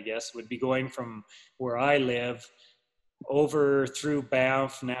Canada, I guess, would be going from where I live over through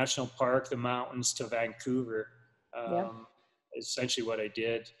Banff National Park, the mountains, to Vancouver. Essentially what I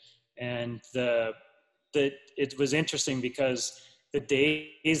did. And it was interesting because the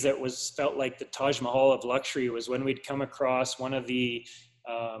days that felt like the Taj Mahal of luxury was when we'd come across one of the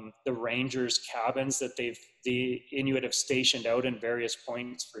rangers' cabins that the Inuit have stationed out in various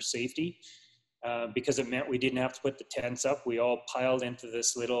points for safety, because it meant we didn't have to put the tents up. We all piled into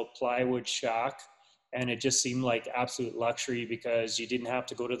this little plywood shack, and it just seemed like absolute luxury because you didn't have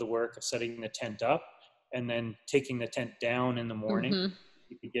to go to the work of setting the tent up and then taking the tent down in the morning.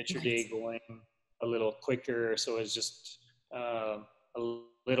 You could get your day going a little quicker. So it was just a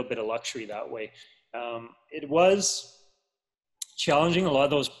little bit of luxury that way. It was challenging, a lot of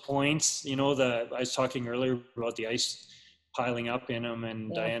those points, I was talking earlier about the ice piling up in them,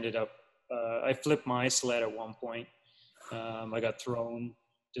 and I ended up, I flipped my sled at one point. I got thrown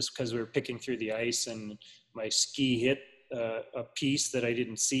just because we were picking through the ice, and my ski hit a piece that I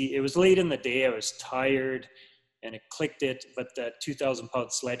didn't see. It was late in the day, I was tired, and it clicked it, but that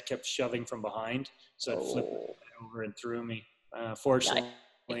 2,000-pound sled kept shoving from behind, so it flipped over and threw me.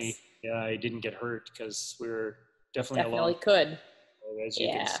 Fortunately, I didn't get hurt because we were definitely along. Could. As you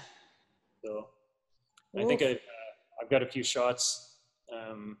can see. So I think I've got a few shots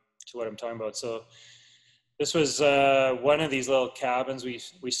to what I'm talking about. So this was one of these little cabins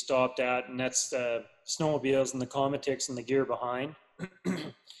we stopped at, and that's the snowmobiles and the cometics and the gear behind.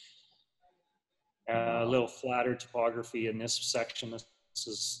 A little flatter topography in this section. This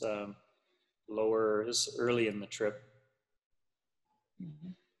is lower, this is early in the trip.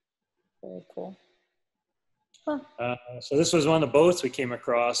 Very cool. So this was one of the boats we came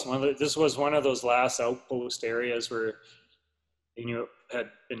across. This was one of those last outpost areas where Inuit had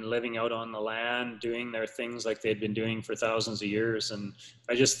been living out on the land, doing their things like they'd been doing for thousands of years. And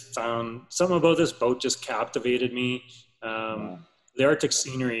I just found something about this boat just captivated me. The Arctic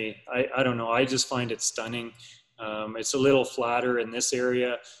scenery, I don't know, I just find it stunning. It's a little flatter in this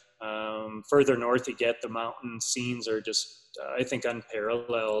area. Further north you get, the mountain scenes are just, I think,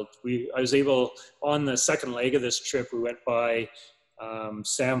 unparalleled. I was able, on the second leg of this trip, we went by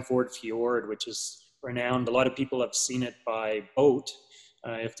Samford Fjord, which is renowned. A lot of people have seen it by boat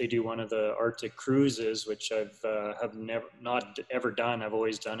if they do one of the Arctic cruises, which have not ever done. I've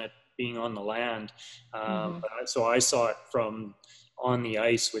always done it being on the land. So I saw it from on the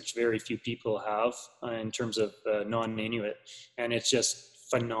ice, which very few people have in terms of non-Inuit, and it's just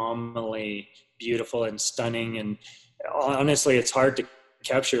phenomenally beautiful and stunning. And honestly, it's hard to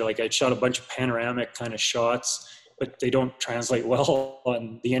capture. Like, I shot a bunch of panoramic kind of shots, but they don't translate well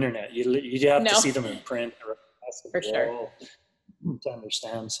on the internet. You have to see them in print or for sure to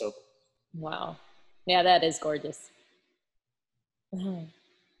understand. So wow, yeah, that is gorgeous.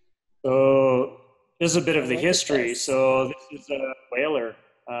 So this is a bit of the history. So this is a whaler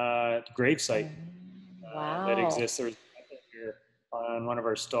gravesite that exists. There's here on one of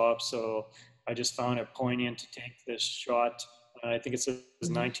our stops. So I just found it poignant to take this shot. I think it says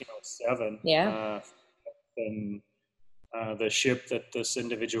 1907. And the ship that this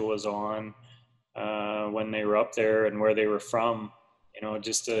individual was on when they were up there and where they were from.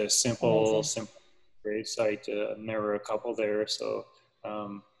 Just a simple gravesite, and there were a couple there. So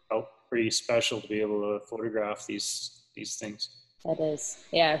felt pretty special to be able to photograph these things. That is,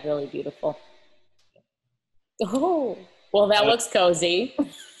 really beautiful. Oh, well, that looks cozy.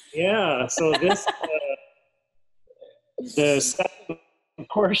 Yeah, so this, the second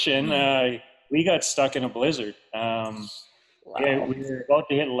portion, we got stuck in a blizzard. Yeah, we were about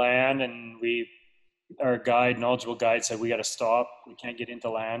to hit land, and our knowledgeable guide said, we got to stop. We can't get into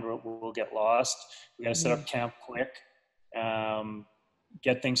land. We'll get lost. We got to set up camp quick.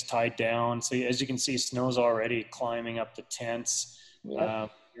 get things tied down. So as you can see, snow's already climbing up the tents,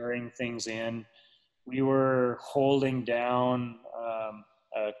 burying things in. We were holding down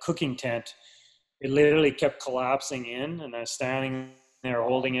a cooking tent. It literally kept collapsing in, and I was standing there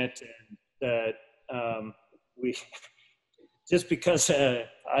holding it. And we, just because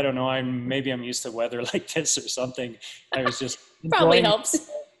I don't know, maybe I'm used to weather like this or something. I was just probably helps.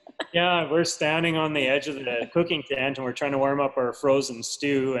 Yeah, we're standing on the edge of the cooking tent, and we're trying to warm up our frozen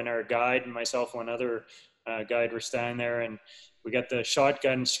stew. And our guide and myself, one other guide, were standing there, and we got the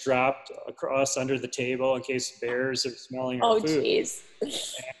shotgun strapped across under the table in case bears are smelling our food. Oh, jeez.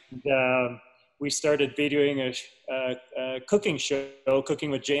 And we started videoing a cooking show,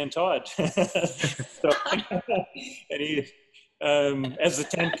 Cooking with Jay and Todd. So, and he, as the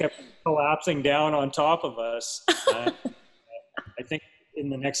tent kept collapsing down on top of us, I think in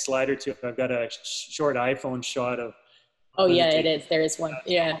the next slide or two, I've got a short iPhone shot of. Oh yeah, it is. There is one.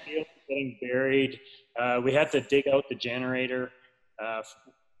 Yeah. Getting buried. We had to dig out the generator.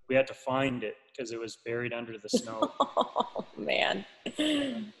 We had to find it because it was buried under the snow. Oh man.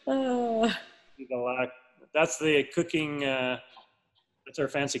 That's the cooking. That's our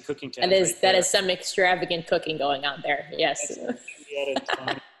fancy cooking tent. That is some extravagant cooking going on there. Yes. We had a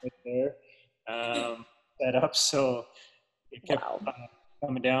ton right there set up, so it kept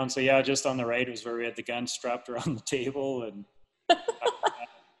coming down. So yeah, just on the right was where we had the gun strapped around the table, and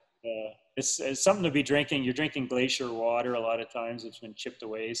it's something to be drinking. You're drinking glacier water a lot of times. It's been chipped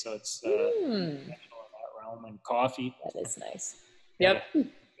away, so it's in that realm. And coffee. That is nice. Yep. Good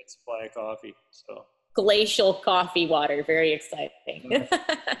supply of coffee. So glacial coffee water, very exciting.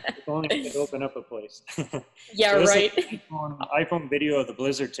 If only we could open up a place. Yeah, so right. Is iPhone video of the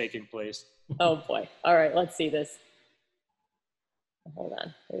blizzard taking place. Oh boy! All right, let's see this. Hold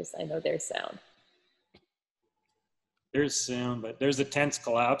on. I know there's sound. There's sound, but there's the tents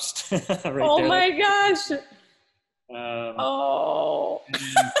collapsed. Right oh there. My gosh! Oh.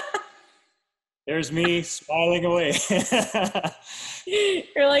 There's me smiling away.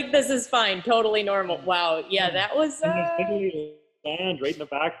 You're like, this is fine, totally normal. Wow, yeah, that was. Land right in the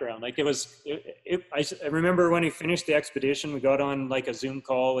background, like it was. I remember when he finished the expedition, we got on like a Zoom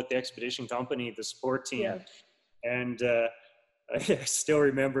call with the expedition company, the support team, and I still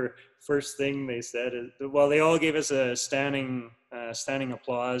remember first thing they said is, well, they all gave us a standing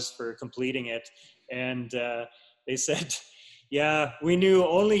applause for completing it, and they said, yeah, we knew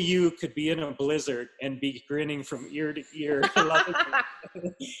only you could be in a blizzard and be grinning from ear to ear. And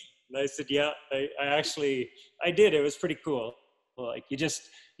I said, yeah, I did. It was pretty cool. Like you just,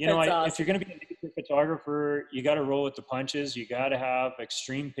 awesome. If you're going to be a nature photographer, you got to roll with the punches. You got to have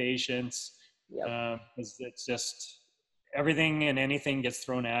extreme patience. Because it's just everything and anything gets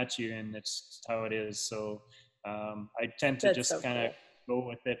thrown at you, and it's how it is. So I tend to just kind of go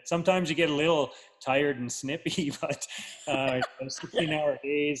with it. Sometimes you get a little tired and snippy, but 16-hour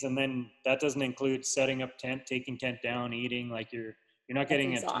days, and then that doesn't include setting up tent, taking tent down, eating. Like you're not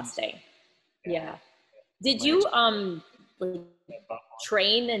getting exhausting. Yeah. Did you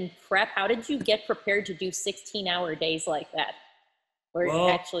train and prep? How did you get prepared to do 16-hour days like that? Where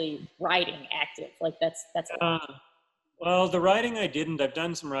you're actually riding active? Like that's. Well, the riding I didn't. I've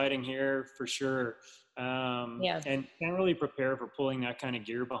done some riding here for sure. And can't really prepare for pulling that kind of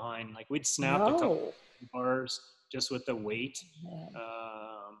gear behind. Like we'd snapped a couple bars just with the weight.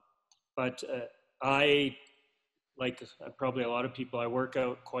 But I, like probably a lot of people, I work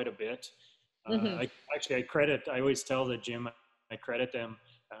out quite a bit. I always tell the gym, I credit them.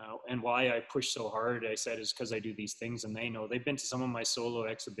 And why I push so hard, I said, is because I do these things, and they know. They've been to some of my solo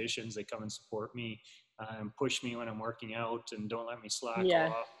exhibitions. They come and support me and push me when I'm working out and don't let me slack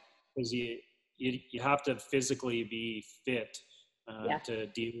off. Because you have to physically be fit to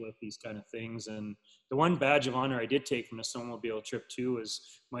deal with these kind of things. And the one badge of honor I did take from the snowmobile trip too was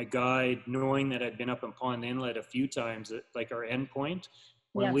my guide, knowing that I'd been up in Pond Inlet a few times at like our end point.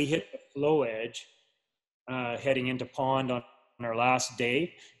 When we hit the flow edge heading into Pond on our last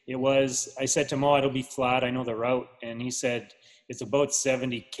day, I said to Mo, it'll be flat, I know the route. And he said, it's about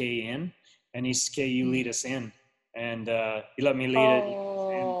 70K in. And he said, you lead us in. And he let me lead it.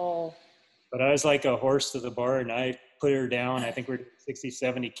 But I was like a horse to the barn. I put her down. I think we're 60,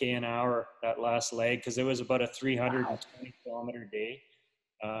 70K an hour that last leg, because it was about a 320 kilometer day.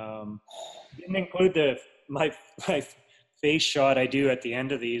 Didn't include my face shot I do at the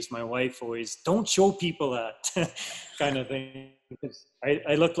end of these. My wife always, don't show people that kind of thing. Because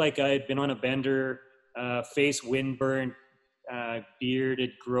I looked like I had been on a bender, face windburnt,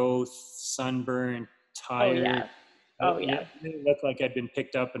 bearded growth, sunburned, tired. It looked like I'd been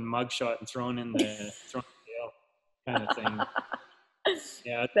picked up and mugshot and thrown in the jail. kind of thing.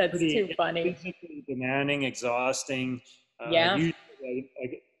 Yeah, it's That's too funny. physically demanding, exhausting. Yeah. Usually,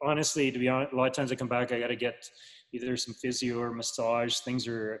 honestly, to be honest, a lot of times I come back, I got to get either some physio or massage. Things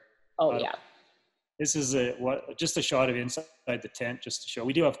are. Oh yeah. This is just a shot of inside the tent, just to show.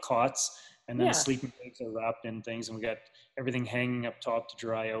 We do have cots, and then the sleeping bags are wrapped in things, and we got everything hanging up top to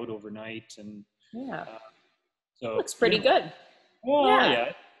dry out overnight. And so looks pretty good. Well, yeah,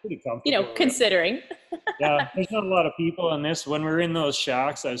 it's pretty comfortable. You know, considering. Yeah, there's not a lot of people in this. When we were in those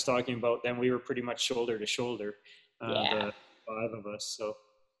shacks I was talking about, then we were pretty much shoulder to shoulder, the 5 of us. So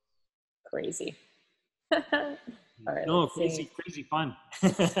crazy. All right, no, crazy fun.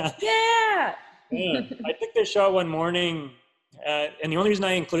 Yeah. I took this shot one morning, and the only reason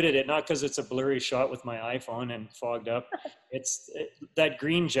I included it, not because it's a blurry shot with my iPhone and fogged up, that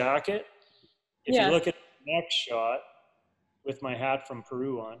green jacket. If you look at the next shot with my hat from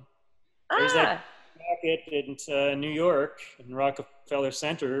Peru on, there's that jacket in New York in Rockefeller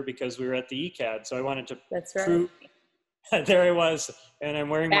Center because we were at the ECAD. So I wanted to prove. There I was, and I'm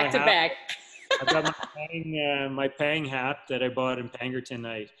wearing my hat. Back. I've got my Pang hat that I bought in Pangerton.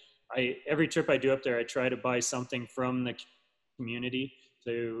 I every trip I do up there, I try to buy something from the community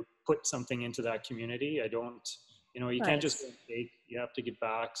to put something into that community. I don't, you can't just take, you have to give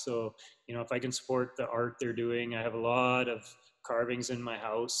back. So, if I can support the art they're doing, I have a lot of carvings in my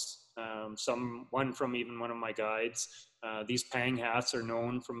house. One from even one of my guides. These Pang hats are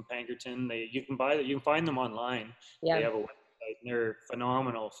known from Pangerton. You can find them online. Yeah. They have a website, and they're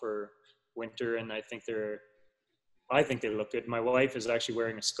phenomenal for winter, and I think they look good. My wife is actually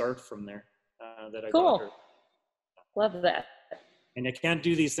wearing a scarf from there that I got her. Love that. And I can't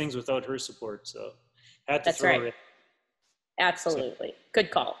do these things without her support, so I had to throw her in. Absolutely. So.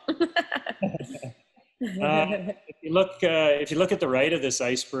 Good call. If you look at the right of this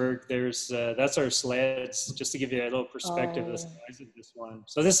iceberg, that's our sleds, just to give you a little perspective of the size of this one.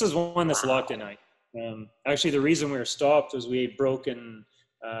 So this is one that's locked in ice. Actually, the reason we were stopped was we had broken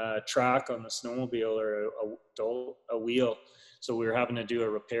track on the snowmobile, or a wheel, so we were having to do a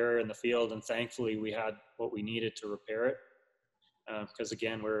repair in the field, and thankfully we had what we needed to repair it, because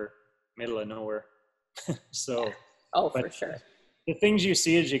again, we're middle of nowhere. So for sure, the things you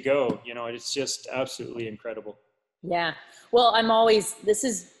see as you go, it's just absolutely incredible. Yeah, well, this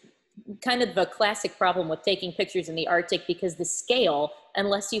is kind of a classic problem with taking pictures in the Arctic, because the scale,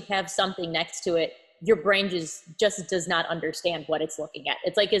 unless you have something next to it, your brain just does not understand what it's looking at.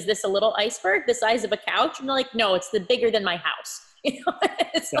 It's like, is this a little iceberg the size of a couch? And they're like, no, it's bigger than my house.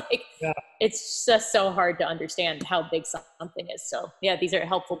 It's it's just so hard to understand how big something is. So yeah, these are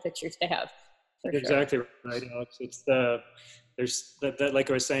helpful pictures to have. Exactly right, Alex. It's there's that, like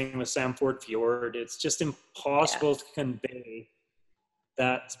I was saying with Samford Fjord, it's just impossible to convey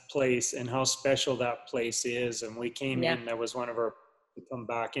that place and how special that place is. And we came in, that was one of our, to come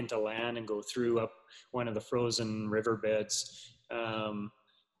back into land and go through up one of the frozen riverbeds.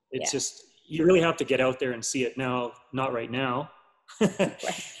 It's just, you really have to get out there and see it now, not right now.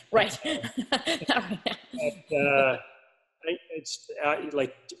 Right. Not right now. It's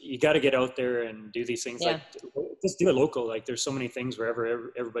like, you got to get out there and do these things. Like, just do it local. Like, there's so many things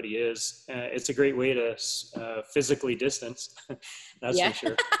wherever everybody is. It's a great way to physically distance. That's for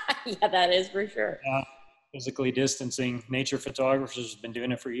sure. Yeah, that is for sure. Physically distancing. Nature photographers have been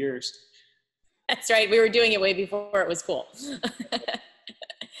doing it for years. That's right. We were doing it way before it was cool.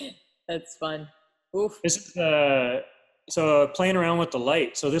 That's fun. Oof. This is so playing around with the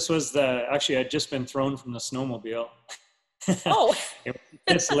light. So this was actually, I'd just been thrown from the snowmobile. Oh. It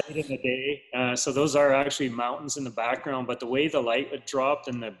was this late in the day. So those are actually mountains in the background, but the way the light had dropped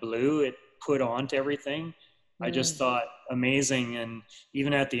and the blue it put onto everything, I just thought amazing. And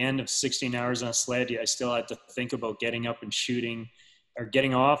even at the end of 16 hours on a sled, I still had to think about getting up and shooting, or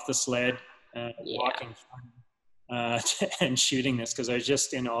getting off the sled, walking and shooting this, because I was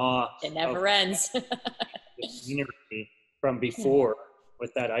just in awe. It never ends. The scenery from before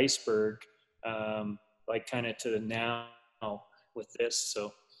with that iceberg, like kind of to now with this.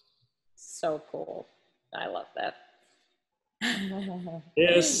 So cool. I love that.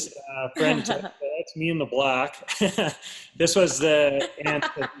 This friend, that's me in the black. This was the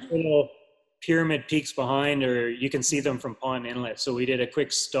little pyramid peaks behind, or you can see them from Pond Inlet. So we did a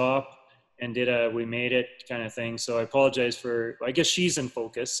quick stop and we made it kind of thing. So I apologize for, I guess she's in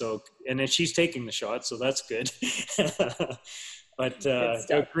focus. So, and then she's taking the shot, so that's good. But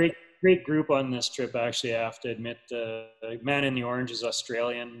a great group on this trip, actually. I have to admit, the man in the orange is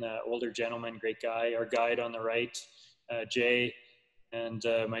Australian, older gentleman, great guy. Our guide on the right, Jay, and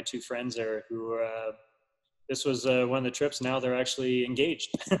my two friends there, who this was one of the trips. Now they're actually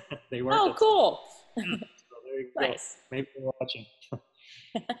engaged. They weren't. Oh, cool. So you Nice. go. Maybe you're watching.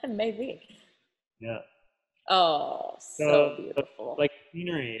 Maybe. Yeah. Oh, so beautiful. Like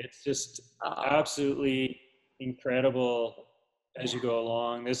scenery, it's just Oh, absolutely incredible as yeah. you go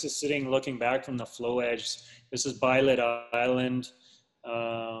along. This is sitting looking back from the flow edge. This is Bylot Island.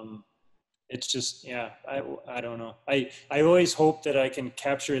 It's just, yeah, I don't know. I always hope that I can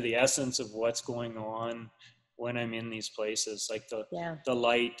capture the essence of what's going on when I'm in these places, like the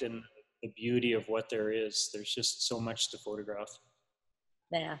light and the beauty of what there is. There's just so much to photograph.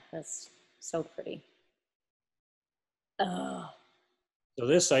 Yeah, that's so pretty. Oh. So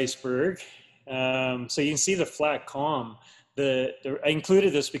this iceberg, so you can see the flat calm. I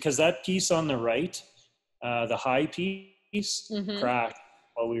included this because that piece on the right, the high piece, cracked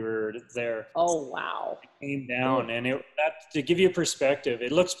while we were there. Oh, wow. It came down, and to give you a perspective,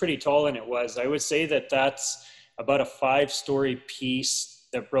 it looks pretty tall, and it was. I would say that that's about a 5-story piece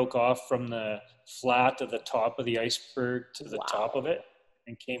that broke off from the flat of the top of the iceberg to the top of it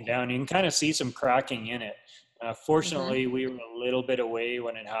and came down. You can kind of see some cracking in it. Fortunately, we were a little bit away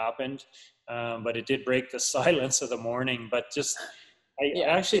when it happened, but it did break the silence of the morning. But I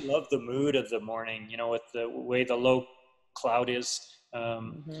actually love the mood of the morning, you know, with the way the low cloud is.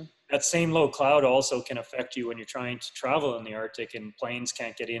 That same low cloud also can affect you when you're trying to travel in the Arctic and planes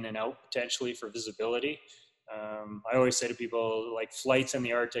can't get in and out potentially for visibility. I always say to people, like, flights in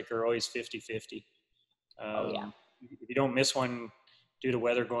the Arctic are always 50-50. If you don't miss one due to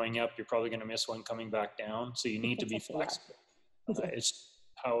weather going up, you're probably going to miss one coming back down. So you need to be flexible. It's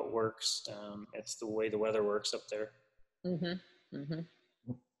how it works. It's the way the weather works up there. Oh,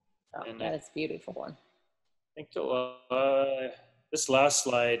 that is a beautiful one. I think this last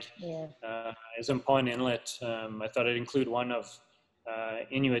slide is in Pond Inlet. I thought I'd include one of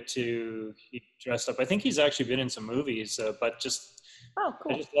Inuit who he dressed up. I think he's actually been in some movies, but just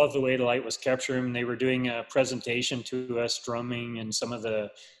cool. I just love the way the light was capturing. They were doing a presentation to us, drumming, and some of the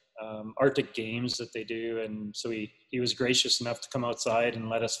Arctic games that they do. And so he was gracious enough to come outside and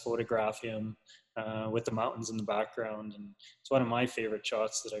let us photograph him with the mountains in the background. And it's one of my favorite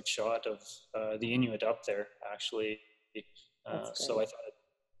shots that I've shot of the Inuit up there, actually. So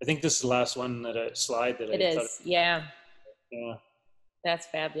I think this is the last one slide that it is. Yeah. That's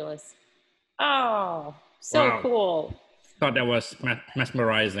fabulous. Oh, so cool. I thought that was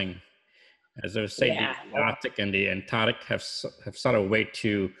mesmerizing. As I was saying, the Arctic and the Antarctic have sort of way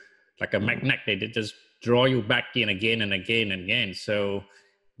to, like a magnet, they just draw you back in again and again and again. So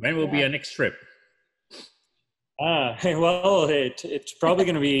when will be our next trip? Well, it's probably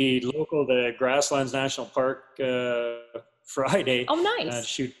going to be local to Grasslands National Park Friday. Oh, nice.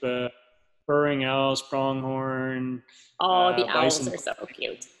 Shoot burrowing owls, pronghorn. Oh, the owls bison. are so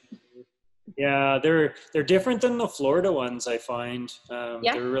cute. Yeah, they're different than the Florida ones, I find.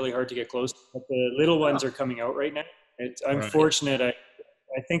 They're really hard to get close to, but the little ones are coming out right now. I'm fortunate. I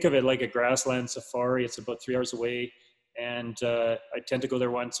think of it like a grassland safari. It's about 3 hours away, and I tend to go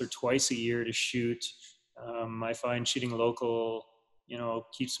there once or twice a year to shoot. I find shooting local,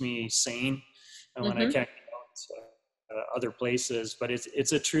 keeps me sane when I can't go to other places. But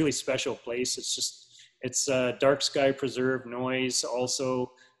it's a truly special place. It's dark sky preserve noise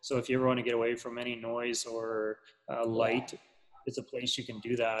also. So if you ever want to get away from any noise or light, it's a place you can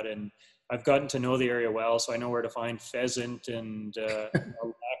do that. And I've gotten to know the area well, so I know where to find pheasant and a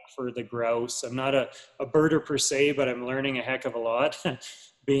lack for the grouse. I'm not a birder per se, but I'm learning a heck of a lot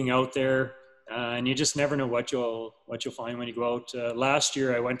being out there. And you just never know what you'll find when you go out. Last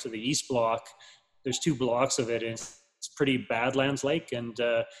year I went to the East Block. There's 2 blocks of it, and it's pretty Badlands-like, and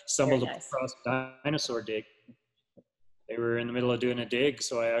stumbled across a dinosaur dig. They were in the middle of doing a dig,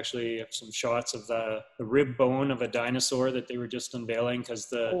 so I actually have some shots of the rib bone of a dinosaur that they were just unveiling, because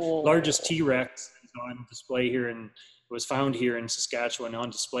the largest T-Rex is on display here and was found here in Saskatchewan, on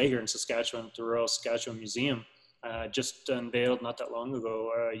display here in Saskatchewan at the Royal Saskatchewan Museum. Just unveiled not that long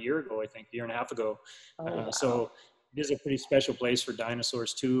ago, a year ago, I think, a year and a half ago. So it is a pretty special place for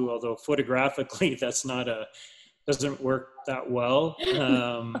dinosaurs too, although photographically doesn't work that well.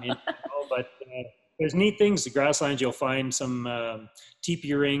 But there's neat things. The grasslands, you'll find some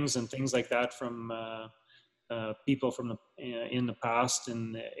teepee rings and things like that from people from in the past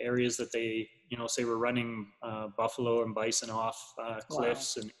in the areas that they say were running buffalo and bison off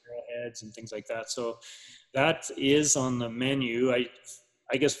cliffs and arrowheads and things like that. So that is on the menu.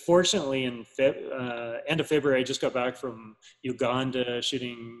 I guess fortunately in end of February, I just got back from Uganda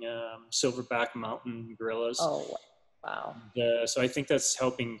shooting silverback mountain gorillas. Oh, wow. And, so I think that's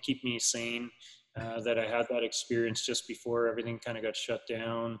helping keep me sane. That I had that experience just before everything kind of got shut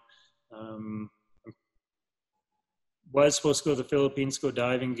down. was supposed to go to the Philippines, go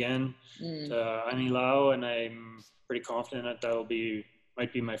diving again to Anilao, and I'm pretty confident that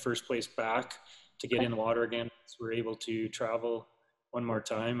might be my first place back to get in the water again. So we're able to travel one more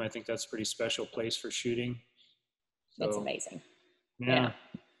time. I think that's a pretty special place for shooting. So, that's amazing. Yeah.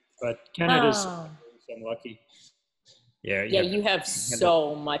 But Canada's, I'm lucky. Yeah, you have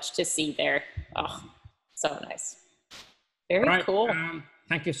so much to see there. Oh, so nice. Very cool.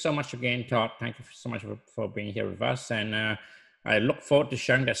 Thank you so much again, Todd. Thank you so much for being here with us. And I look forward to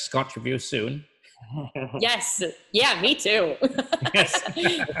sharing the Scotch review soon. Yes. Yeah, me too. Yes.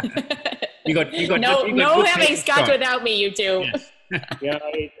 you got no having Scotch without me, you two. Yes. Yeah,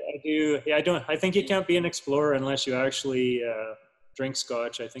 I do. Yeah, I think you can't be an explorer unless you actually drink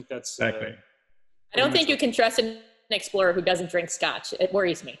Scotch. I think that's exactly. I don't think you can trust an explorer who doesn't drink Scotch. It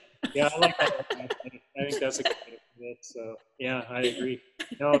worries me. Yeah, I like that. I think that's a good bit. So yeah, I agree.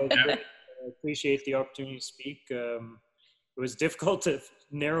 No, it's great. I appreciate the opportunity to speak. It was difficult to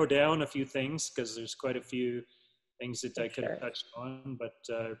narrow down a few things because there's quite a few things that I could have touched on, but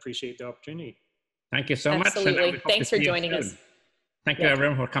I appreciate the opportunity. Thank you so much. Absolutely. Thanks for joining us. Thank you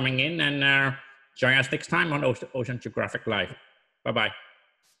everyone for coming in, and join us next time on Ocean Geographic Live. Bye-bye.